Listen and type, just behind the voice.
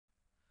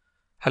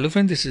Hello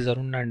friends, this is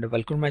Arun and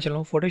welcome to my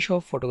channel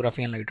Photoshop,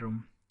 Photography and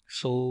Lightroom.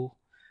 So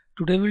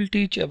today we'll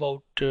teach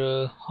about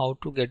how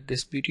to get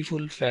this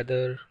beautiful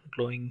feather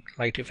glowing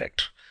light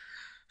effect.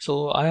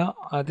 So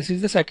this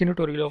is the second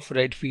tutorial of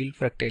redfield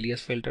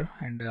fractalius filter,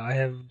 and I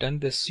have done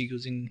this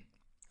using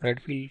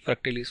redfield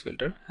fractalius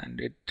filter,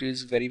 and it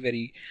is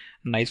very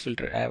nice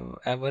filter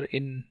ever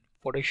in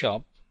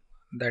Photoshop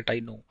that I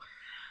know.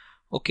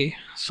 Okay,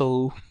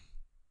 so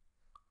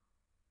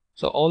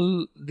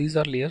all these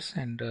are layers,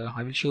 and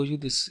I will show you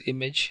this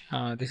image.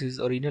 This is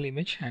original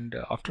image, and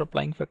after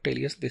applying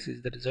fractalius, this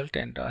is the result.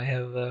 And I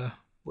have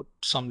put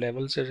some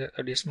levels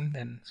adjustment,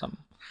 then some.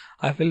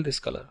 I fill this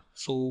color.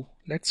 So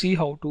let's see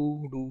how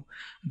to do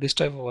this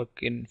type of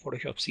work in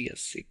Photoshop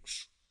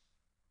CS6.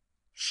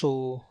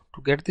 So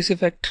to get this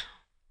effect,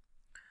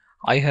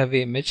 I have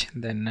an image,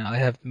 then I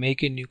have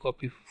make a new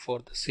copy for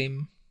the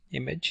same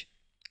image.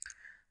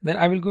 Then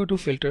I will go to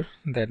filter,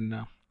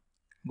 then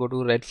go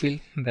to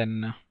redfield,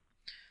 then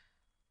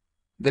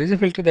there is a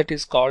filter that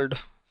is called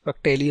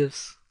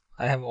fractalius.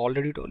 I have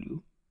already told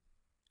you.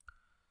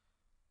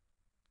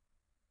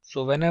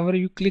 So whenever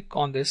you click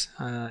on this,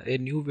 a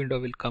new window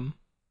will come.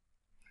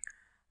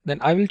 Then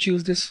I will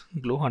choose this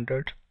glow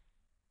 100.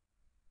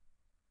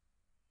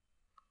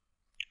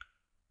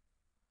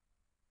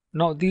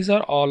 Now these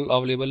are all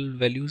available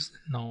values.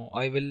 Now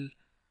I will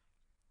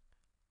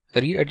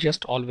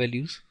readjust all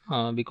values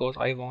because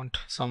I want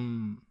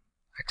some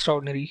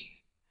extraordinary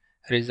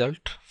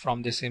result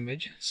from this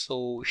image.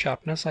 So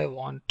sharpness I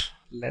want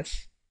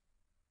less.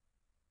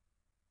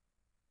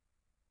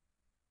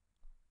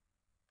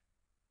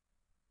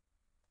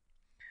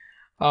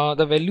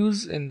 The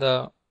values in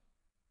the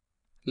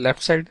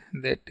left side,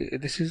 that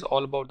this is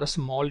all about the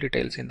small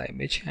details in the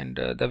image, and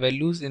the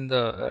values in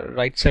the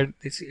right side,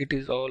 this it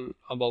is all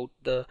about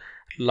the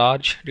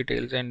large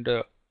details and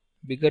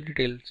bigger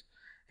details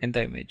in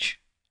the image.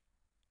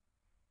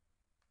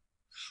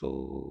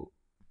 So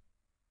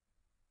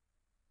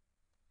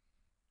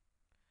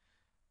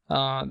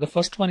the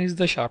first one is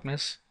the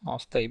sharpness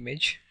of the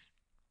image.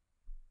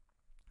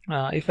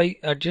 If I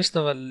adjust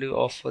the value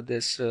of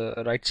this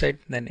right side,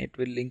 then it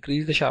will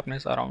increase the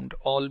sharpness around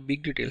all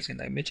big details in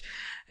the image.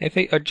 If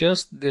I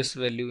adjust this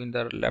value in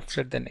the left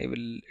side, then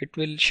it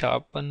will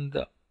sharpen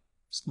the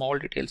small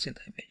details in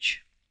the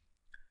image.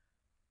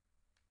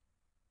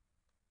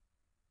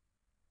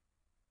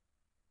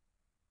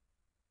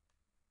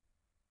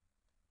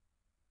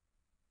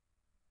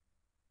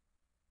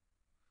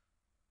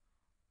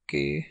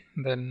 Okay,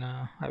 then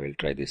I will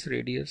try this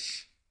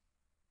radius.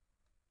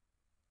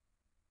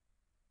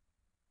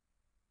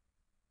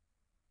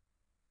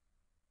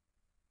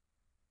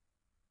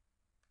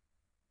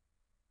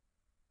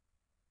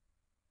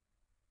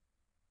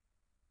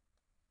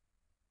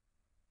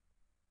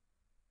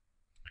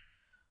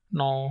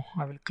 Now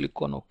I will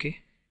click on OK.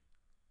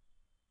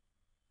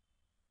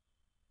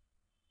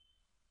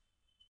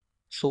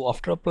 So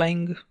after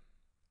applying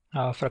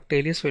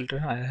fractalius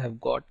filter, I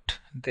have got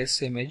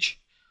this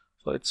image.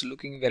 So it's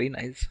looking very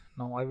nice.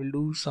 Now I will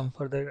do some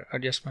further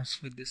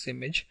adjustments with this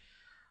image.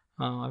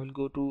 I will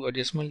go to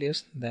adjustment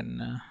layers,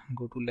 then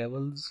go to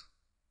levels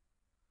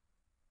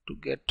to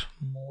get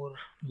more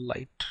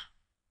light.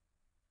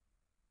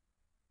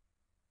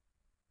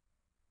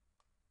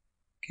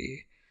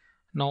 Okay,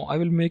 now I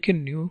will make a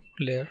new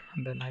layer,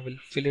 and then I will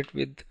fill it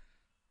with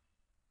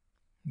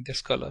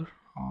this color.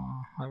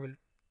 I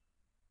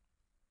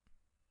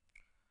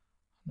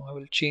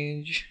will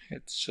change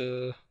its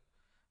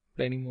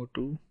blending mode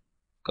to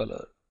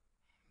color.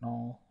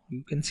 Now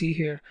you can see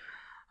here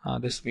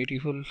this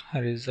beautiful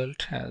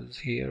result as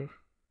here.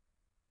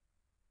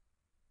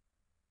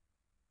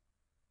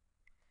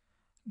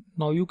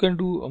 Now you can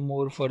do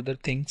more further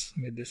things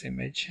with this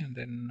image, and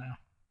then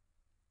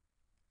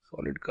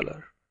solid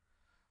color.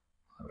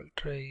 I will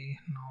try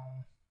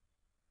now.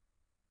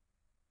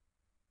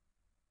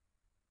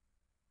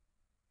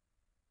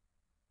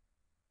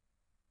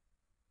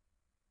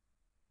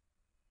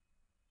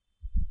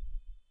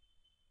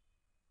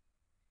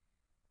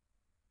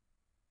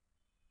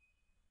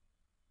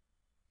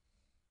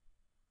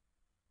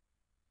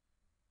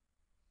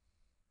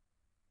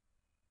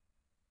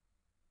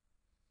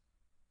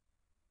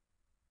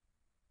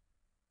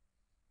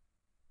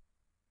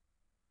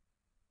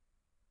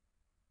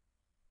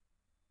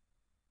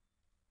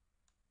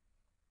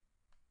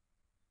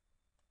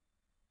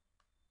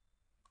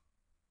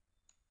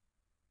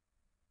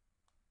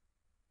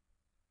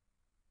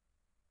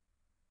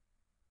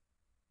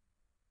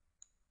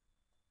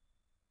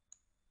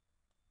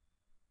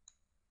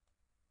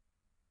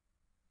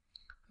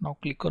 Now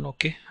click on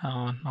OK.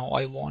 Now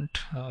I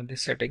want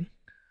this setting.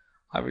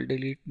 I will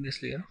delete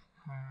this layer.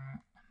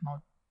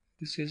 Now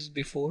this is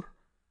before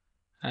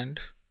and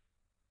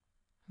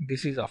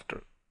this is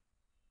after.